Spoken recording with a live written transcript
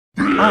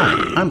Hi,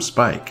 I'm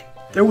Spike.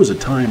 There was a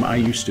time I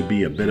used to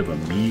be a bit of a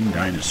mean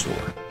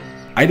dinosaur.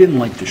 I didn't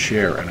like to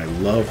share and I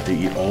loved to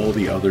eat all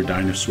the other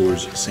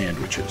dinosaurs'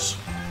 sandwiches.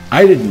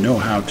 I didn't know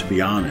how to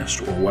be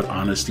honest or what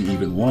honesty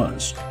even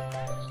was.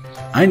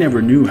 I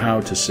never knew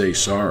how to say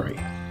sorry.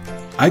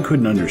 I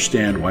couldn't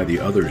understand why the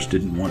others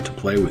didn't want to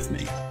play with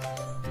me.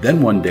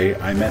 Then one day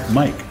I met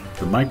Mike,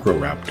 the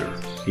microraptor.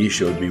 He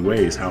showed me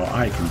ways how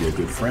I can be a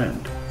good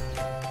friend.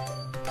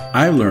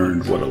 I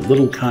learned what a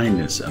little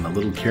kindness and a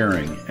little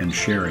caring and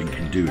sharing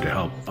can do to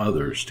help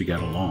others to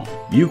get along.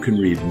 You can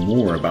read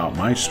more about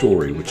my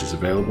story, which is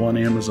available on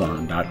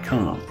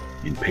Amazon.com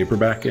in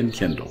paperback and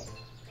Kindle.